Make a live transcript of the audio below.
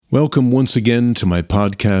Welcome once again to my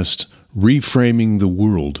podcast, Reframing the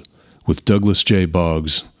World, with Douglas J.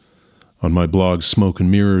 Boggs, on my blog Smoke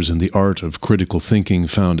and Mirrors and the Art of Critical Thinking,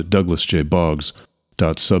 found at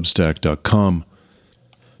douglasjboggs.substack.com.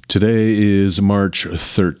 Today is March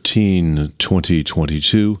 13,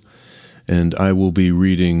 2022, and I will be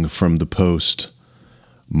reading from the post,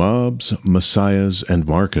 Mobs, Messiahs, and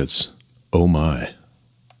Markets, Oh My.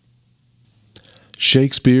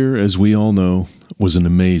 Shakespeare, as we all know, was an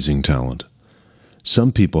amazing talent.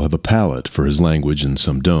 Some people have a palate for his language and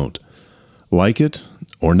some don't. Like it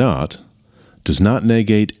or not, does not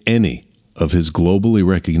negate any of his globally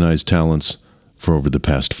recognized talents for over the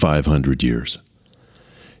past 500 years.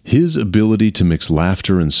 His ability to mix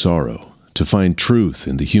laughter and sorrow, to find truth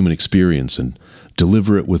in the human experience and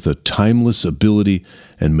deliver it with a timeless ability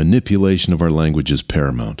and manipulation of our language is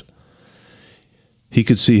paramount. He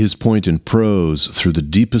could see his point in prose through the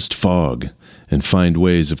deepest fog and find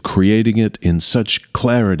ways of creating it in such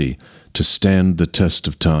clarity to stand the test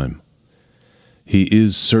of time. He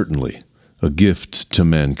is certainly a gift to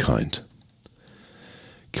mankind.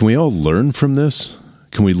 Can we all learn from this?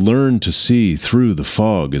 Can we learn to see through the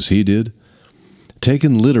fog as he did?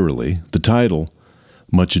 Taken literally, the title,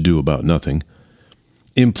 Much Ado About Nothing,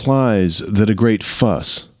 implies that a great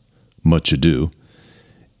fuss, much ado,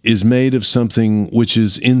 is made of something which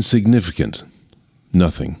is insignificant,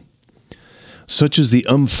 nothing, such as the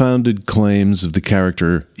unfounded claims of the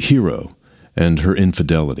character Hero and her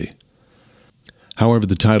infidelity. However,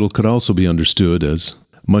 the title could also be understood as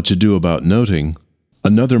Much Ado About Noting.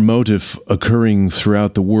 Another motif occurring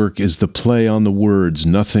throughout the work is the play on the words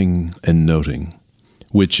nothing and noting,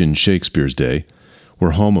 which in Shakespeare's day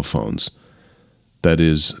were homophones. That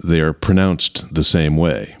is, they are pronounced the same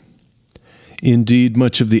way. Indeed,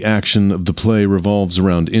 much of the action of the play revolves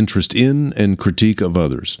around interest in and critique of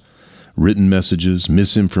others, written messages,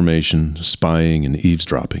 misinformation, spying, and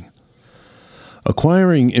eavesdropping.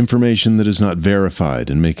 Acquiring information that is not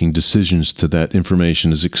verified and making decisions to that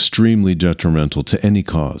information is extremely detrimental to any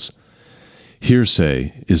cause.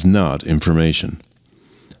 Hearsay is not information.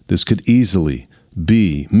 This could easily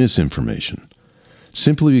be misinformation.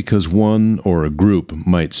 Simply because one or a group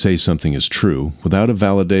might say something is true, without a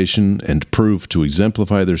validation and proof to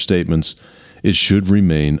exemplify their statements, it should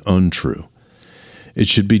remain untrue. It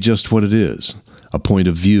should be just what it is, a point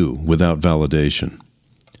of view without validation.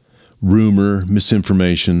 Rumor,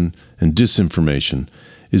 misinformation, and disinformation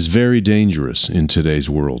is very dangerous in today's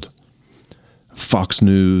world. Fox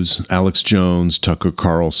News, Alex Jones, Tucker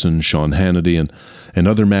Carlson, Sean Hannity, and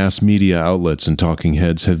other mass media outlets and talking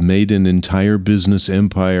heads have made an entire business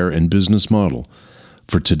empire and business model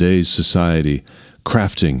for today's society,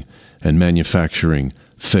 crafting and manufacturing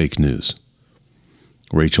fake news.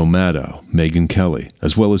 Rachel Maddow, Megyn Kelly,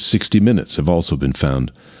 as well as 60 Minutes have also been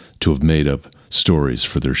found to have made up stories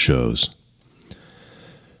for their shows.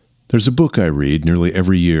 There's a book I read nearly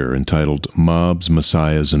every year entitled Mobs,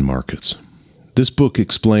 Messiahs, and Markets. This book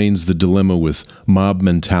explains the dilemma with mob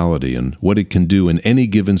mentality and what it can do in any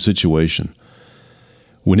given situation.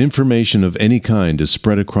 When information of any kind is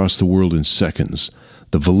spread across the world in seconds,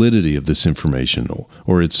 the validity of this information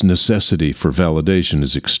or its necessity for validation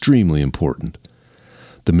is extremely important.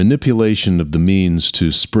 The manipulation of the means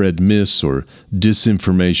to spread mis- or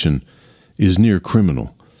disinformation is near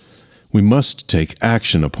criminal. We must take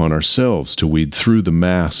action upon ourselves to weed through the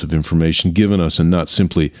mass of information given us and not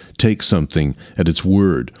simply take something at its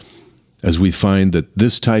word, as we find that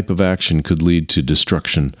this type of action could lead to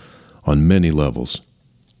destruction on many levels.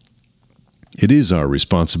 It is our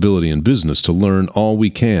responsibility in business to learn all we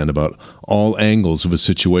can about all angles of a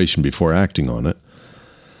situation before acting on it,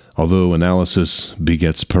 although analysis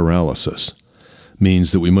begets paralysis,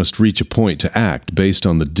 means that we must reach a point to act based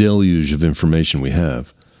on the deluge of information we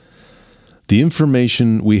have. The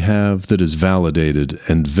information we have that is validated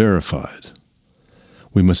and verified.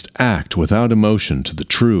 We must act without emotion to the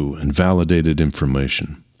true and validated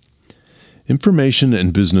information. Information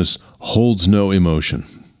in business holds no emotion.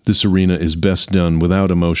 This arena is best done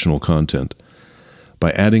without emotional content.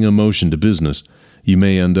 By adding emotion to business, you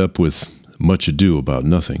may end up with much ado about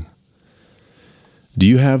nothing. Do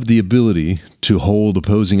you have the ability to hold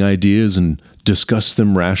opposing ideas and discuss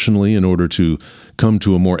them rationally in order to come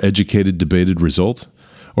to a more educated, debated result?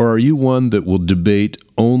 Or are you one that will debate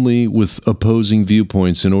only with opposing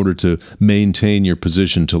viewpoints in order to maintain your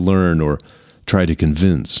position to learn or try to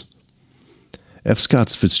convince? F. Scott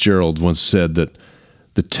Fitzgerald once said that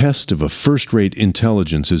the test of a first-rate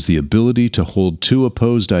intelligence is the ability to hold two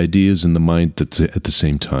opposed ideas in the mind at the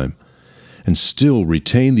same time and still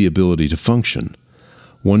retain the ability to function.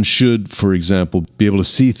 One should, for example, be able to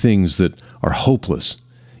see things that are hopeless,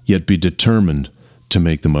 yet be determined to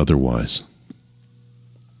make them otherwise.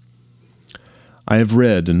 I have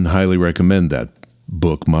read and highly recommend that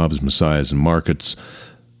book, Mobs, Messiahs, and Markets,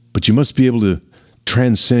 but you must be able to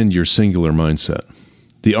transcend your singular mindset.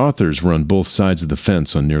 The authors run both sides of the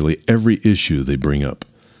fence on nearly every issue they bring up.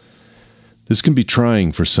 This can be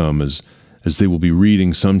trying for some as they will be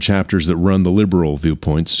reading some chapters that run the liberal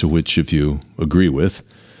viewpoints, to which, if you agree with,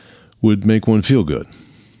 would make one feel good.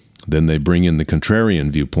 Then they bring in the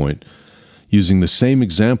contrarian viewpoint, using the same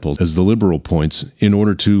examples as the liberal points in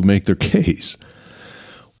order to make their case.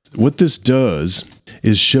 What this does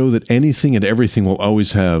is show that anything and everything will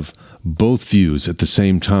always have both views at the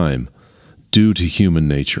same time due to human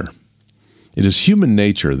nature. It is human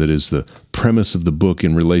nature that is the premise of the book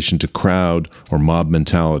in relation to crowd or mob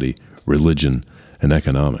mentality, religion, and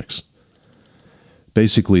economics.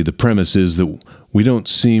 Basically, the premise is that we don't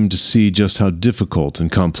seem to see just how difficult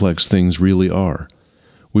and complex things really are.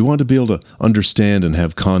 We want to be able to understand and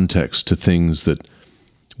have context to things that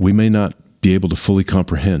we may not be able to fully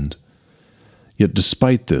comprehend. Yet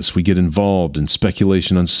despite this, we get involved in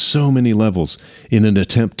speculation on so many levels in an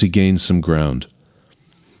attempt to gain some ground.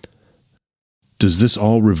 Does this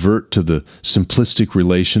all revert to the simplistic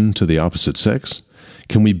relation to the opposite sex?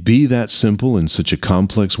 Can we be that simple in such a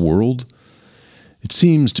complex world? It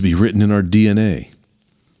seems to be written in our DNA.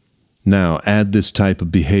 Now, add this type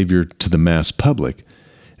of behavior to the mass public,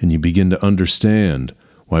 and you begin to understand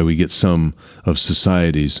why we get some of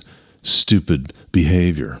society's stupid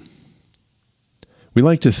behavior. We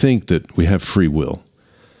like to think that we have free will.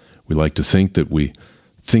 We like to think that we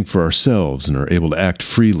think for ourselves and are able to act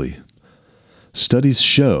freely. Studies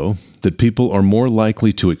show that people are more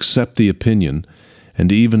likely to accept the opinion and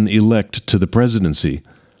even elect to the presidency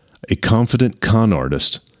a confident con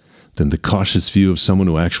artist than the cautious view of someone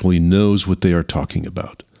who actually knows what they are talking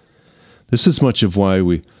about. This is much of why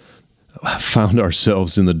we found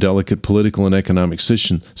ourselves in the delicate political and economic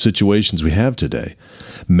situations we have today.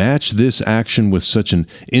 Match this action with such an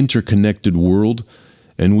interconnected world,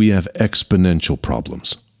 and we have exponential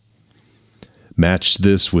problems. Match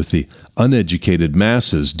this with the uneducated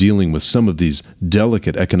masses dealing with some of these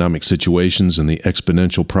delicate economic situations, and the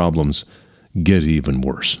exponential problems get even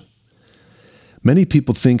worse. Many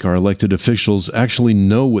people think our elected officials actually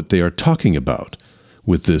know what they are talking about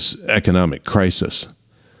with this economic crisis.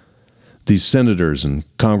 These senators and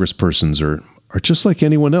congresspersons are just like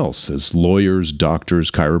anyone else, as lawyers, doctors,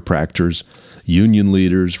 chiropractors, union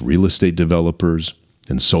leaders, real estate developers,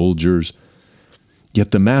 and soldiers.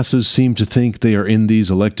 Yet the masses seem to think they are in these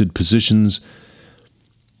elected positions,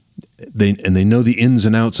 they know the ins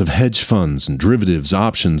and outs of hedge funds and derivatives,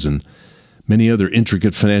 options, and many other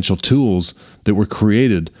intricate financial tools that were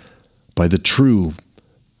created by the true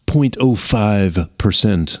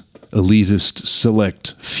 0.05% elitist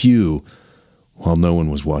select few while no one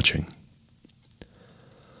was watching.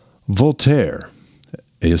 Voltaire,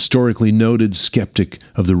 a historically noted skeptic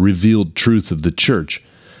of the revealed truth of the church,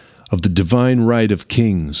 of the divine right of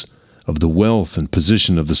kings, of the wealth and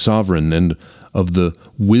position of the sovereign, and of the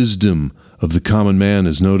wisdom of the common man,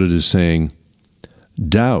 is noted as saying,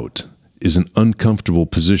 "Doubt is an uncomfortable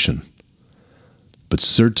position, but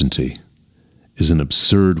certainty is an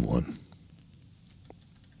absurd one."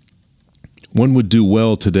 One would do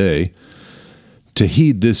well today to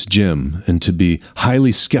heed this gem and to be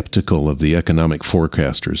highly skeptical of the economic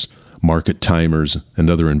forecasters, market timers, and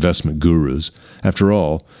other investment gurus. After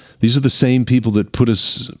all, these are the same people that put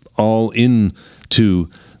us all into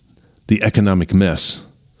the economic mess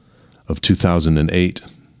of 2008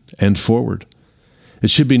 and forward. It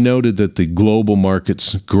should be noted that the global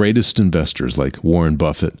market's greatest investors like Warren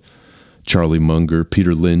Buffett, Charlie Munger,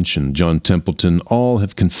 Peter Lynch, and John Templeton all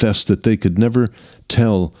have confessed that they could never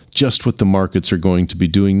tell just what the markets are going to be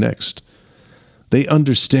doing next. They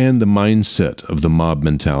understand the mindset of the mob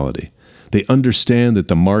mentality. They understand that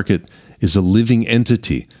the market is a living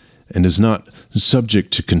entity and is not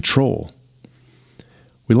subject to control.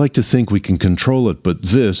 We like to think we can control it, but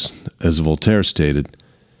this, as Voltaire stated,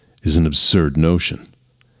 is an absurd notion.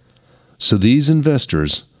 So these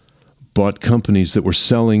investors bought companies that were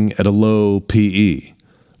selling at a low PE,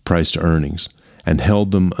 price to earnings, and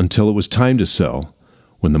held them until it was time to sell,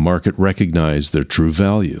 when the market recognized their true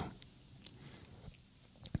value.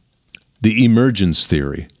 The emergence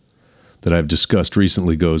theory that I've discussed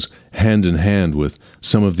recently goes hand in hand with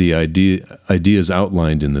some of the ideas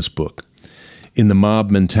outlined in this book. In the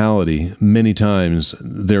mob mentality, many times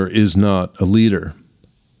there is not a leader.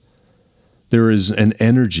 There is an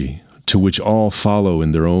energy to which all follow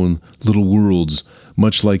in their own little worlds,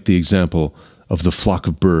 much like the example of the flock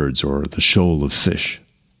of birds or the shoal of fish.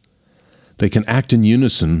 They can act in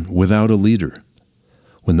unison without a leader.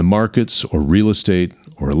 When the markets or real estate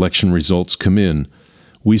or election results come in,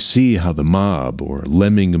 we see how the mob or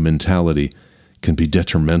lemming mentality can be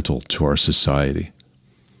detrimental to our society.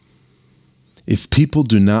 If people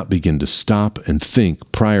do not begin to stop and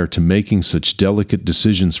think prior to making such delicate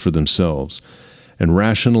decisions for themselves, and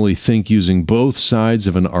rationally think using both sides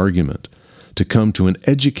of an argument to come to an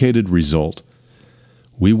educated result,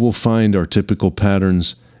 we will find our typical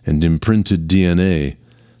patterns and imprinted DNA,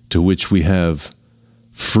 to which we have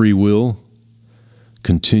free will,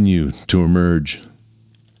 continue to emerge.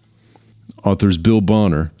 Authors Bill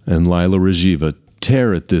Bonner and Lila Rajiva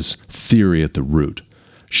tear at this theory at the root.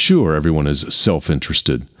 Sure, everyone is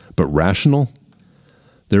self-interested, but rational?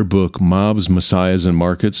 Their book, Mobs, Messiahs, and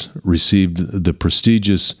Markets, received the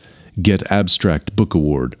prestigious Get Abstract Book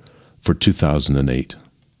Award for 2008.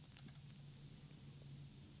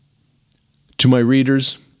 To my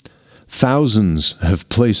readers, thousands have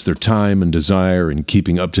placed their time and desire in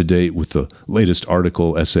keeping up to date with the latest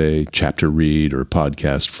article, essay, chapter read, or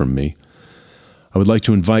podcast from me. I would like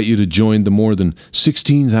to invite you to join the more than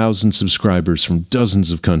 16,000 subscribers from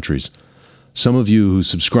dozens of countries. Some of you who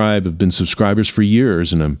subscribe have been subscribers for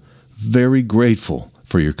years, and I'm very grateful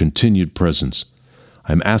for your continued presence.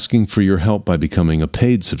 I'm asking for your help by becoming a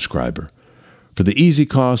paid subscriber for the easy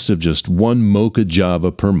cost of just one Mocha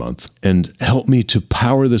Java per month, and help me to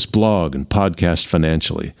power this blog and podcast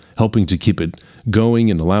financially, helping to keep it going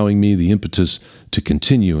and allowing me the impetus to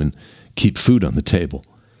continue and keep food on the table.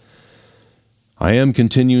 I am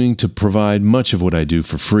continuing to provide much of what I do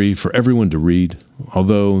for free for everyone to read,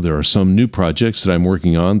 although there are some new projects that I'm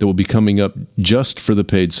working on that will be coming up just for the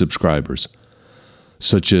paid subscribers,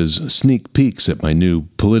 such as sneak peeks at my new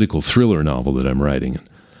political thriller novel that I'm writing.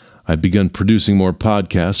 I've begun producing more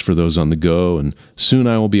podcasts for those on the go, and soon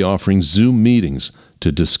I will be offering Zoom meetings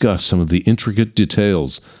to discuss some of the intricate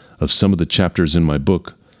details of some of the chapters in my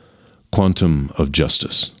book, Quantum of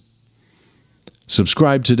Justice.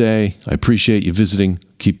 Subscribe today. I appreciate you visiting.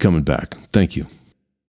 Keep coming back. Thank you.